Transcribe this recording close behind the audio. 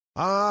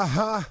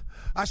Uh-huh.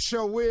 I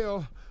sure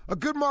will.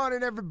 Good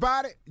morning,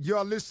 everybody.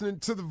 You're listening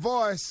to The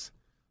Voice.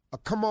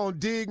 Come on,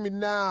 dig me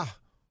now.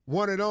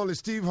 One and only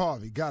Steve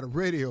Harvey got a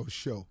radio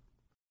show.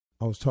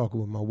 I was talking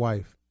with my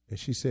wife, and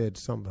she said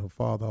something her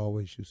father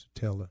always used to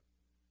tell her.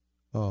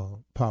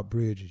 Pop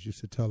Bridges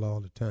used to tell her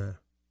all the time.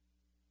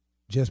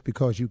 Just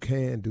because you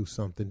can do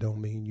something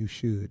don't mean you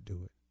should do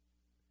it.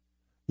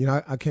 You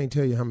know, I can't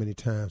tell you how many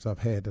times I've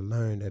had to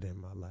learn that in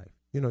my life.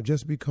 You know,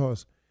 just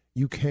because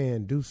you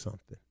can do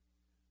something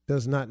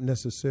does not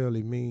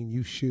necessarily mean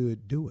you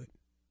should do it.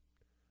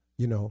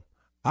 You know,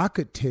 I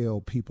could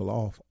tell people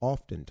off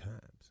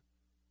oftentimes,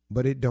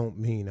 but it don't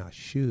mean I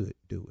should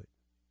do it.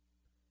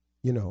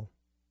 You know,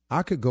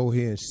 I could go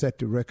here and set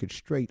the record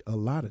straight a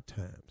lot of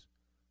times,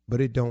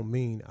 but it don't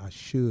mean I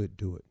should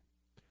do it.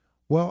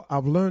 Well,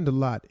 I've learned a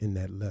lot in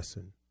that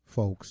lesson,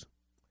 folks.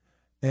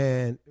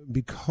 And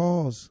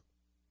because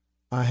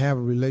I have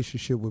a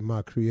relationship with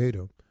my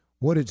Creator,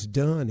 what it's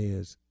done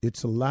is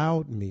it's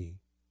allowed me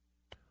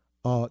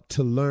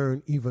to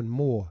learn even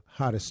more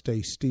how to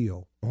stay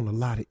still on a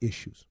lot of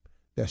issues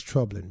that's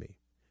troubling me.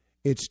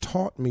 It's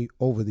taught me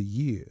over the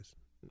years.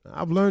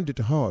 I've learned it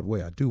the hard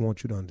way. I do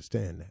want you to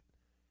understand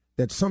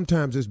that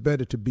sometimes it's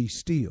better to be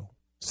still.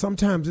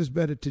 Sometimes it's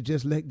better to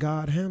just let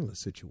God handle a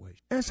situation.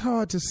 That's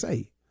hard to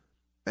say.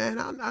 Man,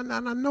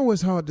 I know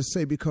it's hard to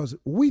say because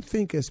we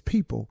think as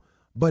people,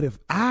 but if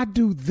I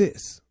do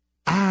this,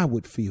 I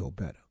would feel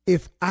better.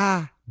 If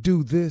I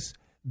do this,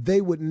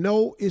 they would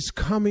know it's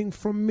coming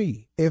from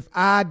me. If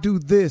I do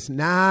this,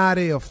 now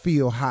they'll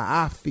feel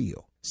how I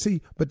feel.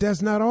 See, but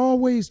that's not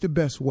always the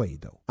best way,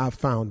 though, I've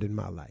found in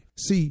my life.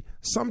 See,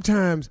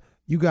 sometimes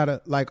you got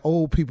to, like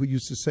old people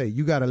used to say,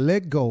 you got to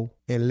let go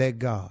and let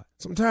God.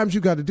 Sometimes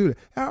you got to do that.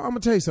 I'm going to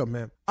tell you something,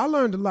 man. I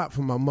learned a lot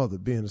from my mother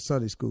being a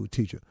Sunday school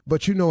teacher.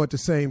 But you know, at the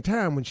same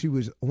time,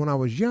 when I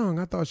was young,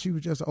 I thought she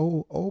was just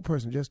an old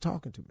person just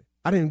talking to me.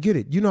 I didn't get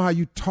it. You know how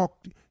you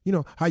talk, you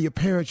know, how your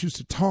parents used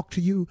to talk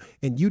to you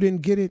and you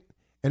didn't get it?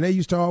 And they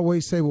used to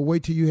always say, well,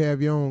 wait till you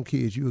have your own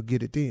kids. You'll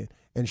get it then.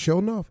 And sure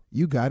enough,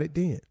 you got it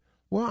then.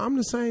 Well, I'm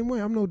the same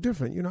way. I'm no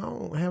different. You know, I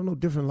don't have no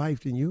different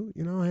life than you.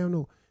 You know, I don't have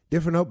no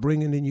different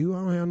upbringing than you. I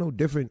don't have no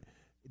different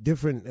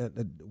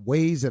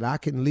ways that I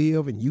can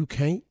live and you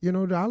can't. You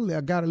know,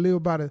 I got to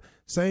live by the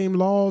same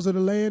laws of the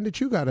land that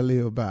you got to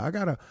live by. I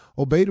got to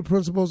obey the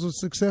principles of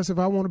success. If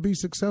I want to be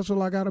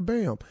successful, I got to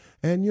obey them.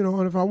 And, you know,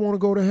 and if I want to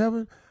go to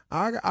heaven,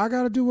 I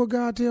got to do what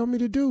God tell me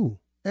to do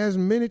as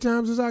many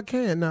times as I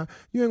can. Now,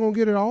 you ain't going to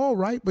get it all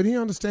right, but he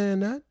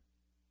understand that.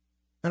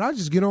 And I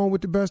just get on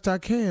with the best I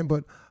can.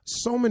 But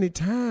so many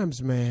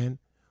times, man,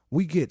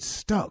 we get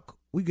stuck.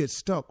 We get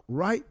stuck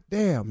right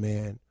there,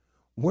 man,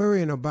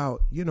 worrying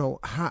about, you know,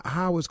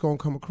 how it's going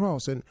to come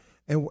across. And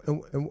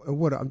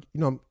what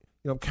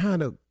I'm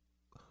kind of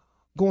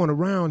going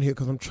around here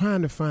because I'm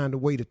trying to find a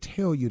way to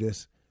tell you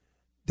this,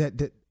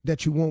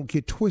 that you won't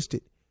get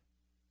twisted.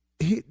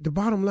 The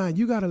bottom line,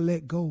 you got to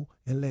let go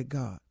and let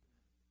God.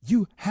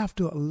 You have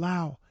to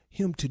allow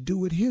him to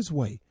do it his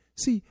way.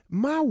 See,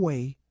 my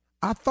way,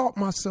 I thought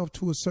myself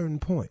to a certain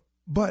point,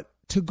 but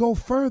to go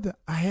further,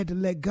 I had to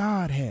let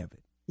God have it.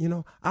 You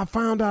know, I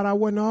found out I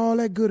wasn't all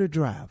that good a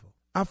driver.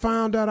 I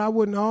found out I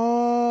wasn't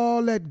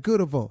all that good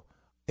of a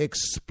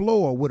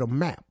explorer with a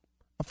map.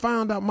 I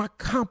found out my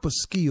compass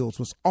skills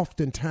was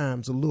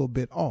oftentimes a little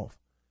bit off.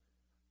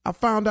 I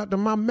found out that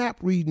my map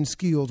reading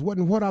skills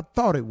wasn't what I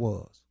thought it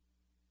was.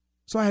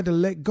 So I had to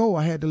let go.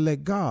 I had to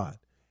let God.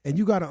 And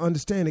you got to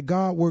understand that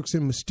God works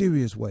in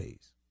mysterious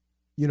ways.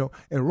 You know,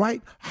 and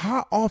right,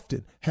 how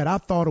often had I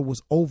thought it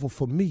was over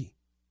for me?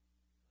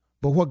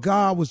 But what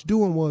God was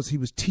doing was he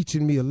was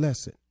teaching me a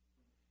lesson.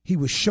 He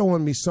was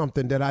showing me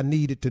something that I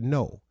needed to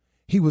know.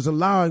 He was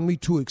allowing me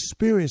to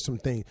experience some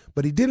things,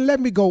 but he didn't let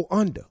me go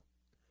under.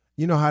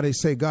 You know how they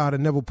say God will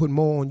never put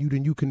more on you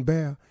than you can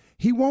bear?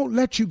 He won't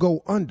let you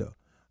go under.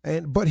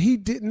 But he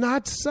did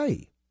not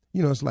say,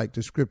 you know, it's like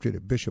the scripture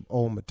that Bishop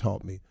Olmer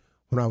taught me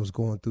when I was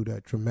going through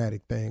that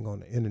traumatic thing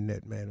on the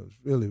internet, man. It was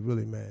really,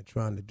 really, man,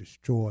 trying to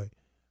destroy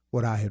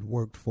what I had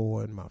worked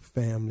for and my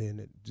family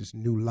and this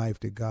new life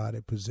that God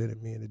had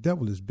presented me. And the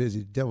devil is busy.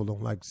 The devil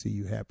don't like to see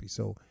you happy.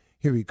 So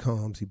here he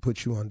comes. He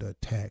puts you under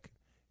attack.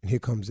 And here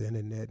comes the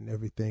internet and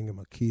everything. And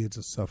my kids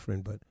are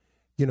suffering. But,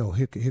 you know,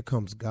 here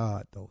comes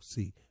God, though.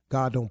 See,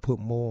 God don't put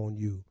more on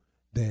you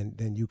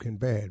than you can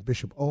bear.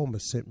 Bishop Olmer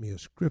sent me a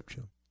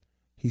scripture.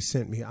 He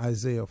sent me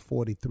Isaiah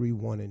 43,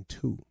 1 and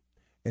 2.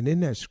 And in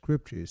that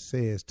scripture, it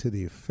says to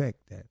the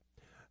effect that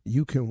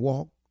you can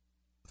walk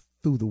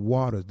through the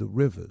waters, the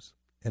rivers,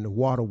 and the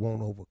water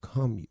won't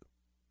overcome you.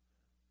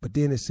 But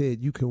then it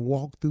said you can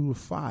walk through the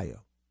fire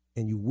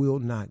and you will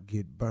not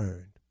get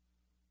burned,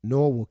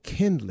 nor will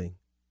kindling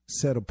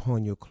set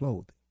upon your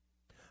clothing.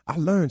 I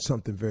learned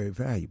something very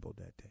valuable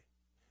that day.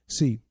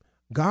 See,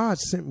 God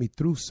sent me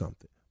through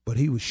something, but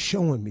he was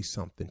showing me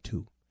something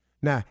too.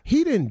 Now,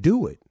 he didn't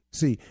do it.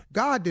 See,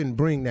 God didn't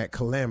bring that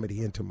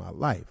calamity into my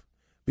life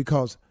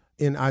because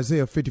in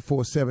Isaiah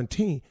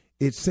 54:17,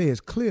 it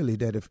says clearly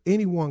that if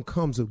anyone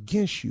comes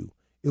against you,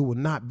 it will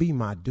not be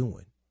my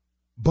doing,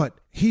 But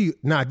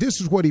now this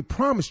is what he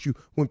promised you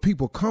when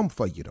people come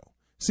for you, though.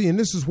 See, and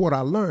this is what I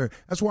learned.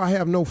 That's why I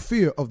have no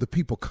fear of the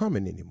people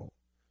coming anymore.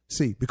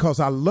 See, because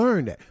I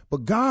learned that.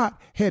 But God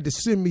had to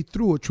send me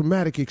through a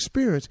traumatic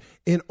experience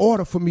in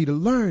order for me to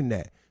learn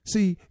that.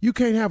 See, you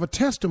can't have a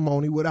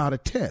testimony without a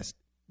test.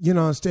 You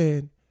know what I'm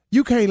saying?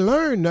 You can't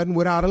learn nothing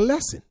without a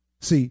lesson.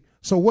 See,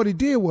 so what he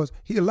did was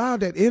he allowed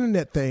that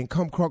internet thing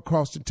come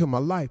across into my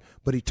life,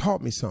 but he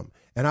taught me something.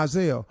 And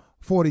Isaiah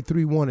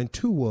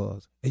 43:1-2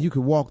 was, and you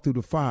could walk through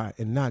the fire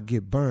and not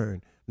get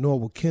burned, nor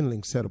will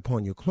kindling set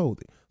upon your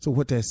clothing. So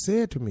what that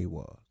said to me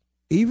was,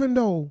 even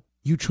though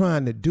you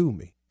trying to do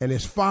me and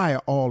there's fire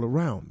all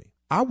around me,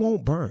 I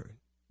won't burn.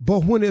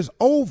 But when it's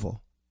over,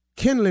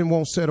 kindling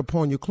won't set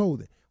upon your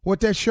clothing.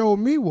 What that showed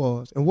me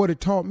was, and what it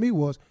taught me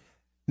was,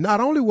 not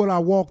only will I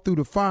walk through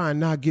the fire and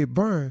not get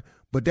burned,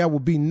 but there will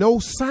be no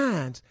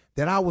signs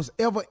that I was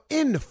ever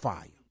in the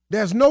fire.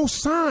 There's no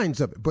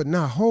signs of it. But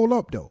now hold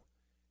up, though.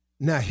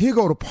 Now here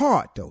go the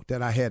part, though,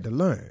 that I had to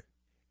learn.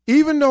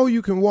 Even though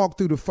you can walk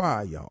through the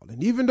fire, y'all,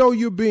 and even though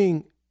you're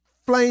being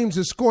flames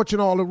are scorching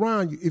all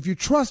around you, if you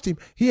trust him,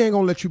 he ain't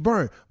going to let you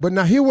burn. But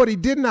now hear what he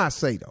did not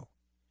say, though.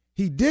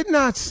 He did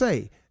not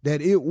say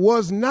that it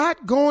was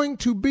not going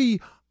to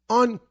be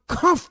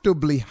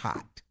uncomfortably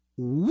hot,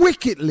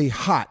 wickedly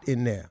hot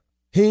in there.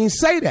 He didn't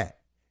say that.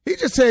 He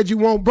just said you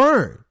won't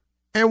burn.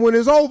 And when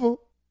it's over,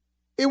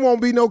 it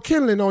won't be no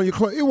kindling on your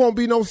clothes. It won't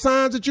be no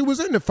signs that you was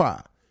in the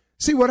fire.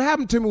 See, what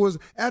happened to me was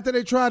after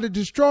they tried to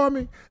destroy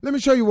me, let me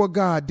show you what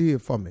God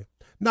did for me.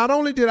 Not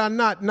only did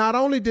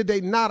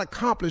they not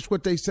accomplish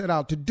what they set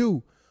out to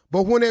do,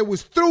 but when they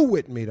was through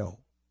with me, though,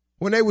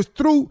 when they was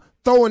through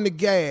throwing the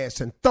gas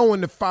and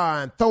throwing the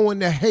fire and throwing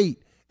the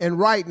hate and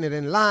writing it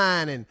and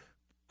lying and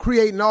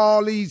creating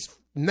all these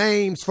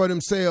names for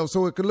themselves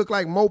so it could look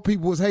like more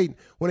people was hating,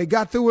 when they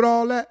got through with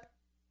all that,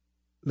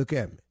 look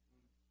at me.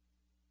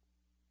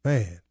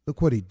 Man,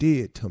 look what he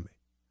did to me.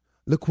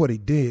 Look what he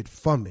did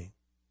for me,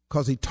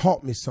 because he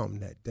taught me something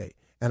that day.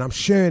 And I'm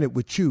sharing it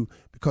with you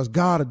because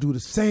God will do the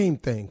same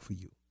thing for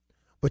you.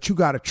 But you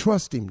got to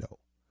trust him, though.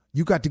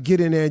 You got to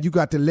get in there and you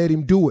got to let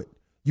him do it.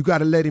 You got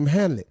to let him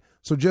handle it.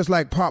 So just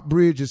like Pop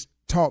Bridges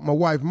taught my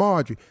wife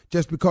Marjorie,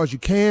 just because you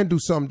can do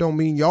something don't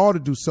mean you ought to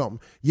do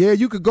something. Yeah,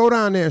 you could go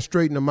down there and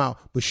straighten them out,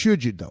 but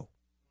should you, though?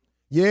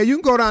 Yeah, you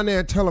can go down there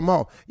and tell them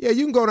off. Yeah,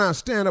 you can go down and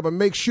stand up and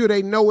make sure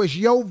they know it's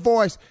your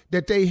voice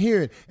that they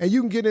hearing, and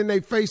you can get in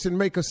their face and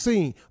make a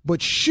scene.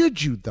 But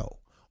should you, though?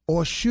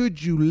 Or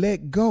should you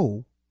let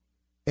go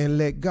and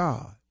let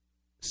God?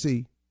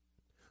 See?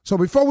 So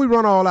before we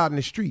run all out in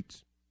the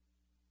streets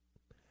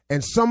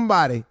and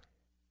somebody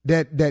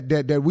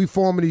that we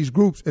form in these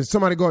groups and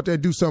somebody go out there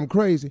and do something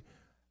crazy,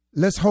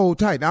 let's hold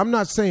tight. Now, I'm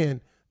not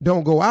saying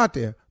don't go out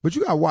there, but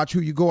you got to watch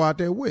who you go out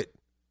there with.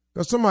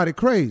 Because somebody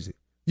crazy.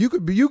 You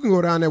can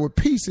go down there with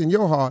peace in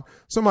your heart.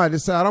 Somebody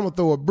decide, I'm going to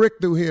throw a brick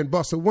through here and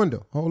bust a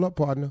window. Hold up,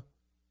 partner.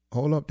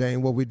 Hold up. That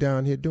ain't what we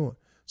down here doing.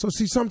 So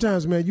see,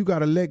 sometimes, man, you got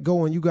to let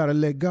go and you got to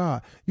let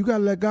God. You got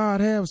to let God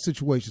have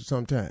situations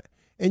sometimes.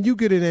 And you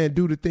get in there and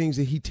do the things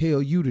that he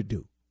tell you to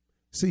do.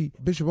 See,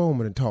 Bishop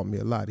Ullman taught me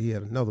a lot. He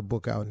had another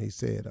book out and he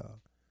said,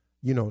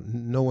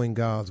 Knowing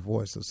God's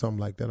Voice or something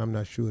like that. I'm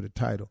not sure of the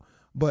title.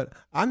 But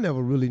I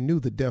never really knew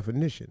the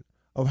definition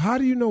of how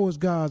do you know it's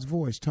God's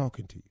voice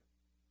talking to you?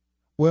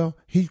 Well,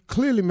 he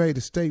clearly made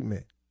a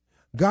statement.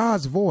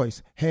 God's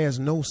voice has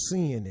no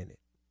sin in it.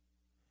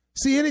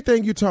 See,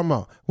 anything you talking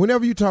about,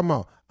 whenever you talking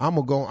about, I'm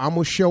going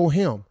to show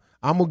him,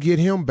 I'm going to get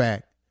him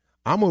back,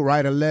 I'm going to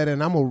write a letter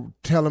and I'm going to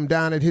tell him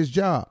down at his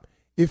job.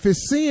 If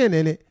it's sin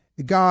in it,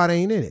 God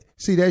ain't in it.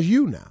 See, that's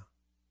you now.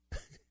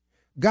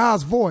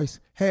 God's voice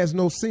has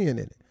no sin in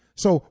it.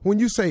 So when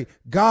you say,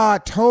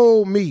 God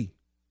told me,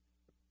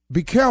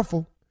 be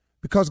careful,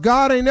 because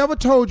God ain't never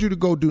told you to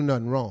go do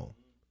nothing wrong.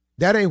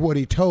 That ain't what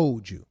he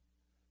told you.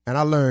 And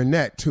I learned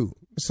that too.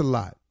 It's a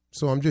lot.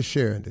 So I'm just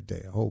sharing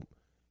today. I hope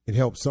it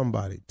helps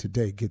somebody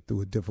today get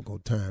through a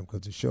difficult time,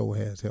 because the show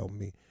has helped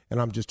me. And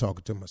I'm just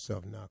talking to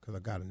myself now because I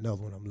got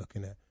another one I'm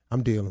looking at.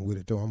 I'm dealing with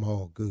it, though. I'm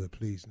all good.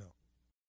 Please know.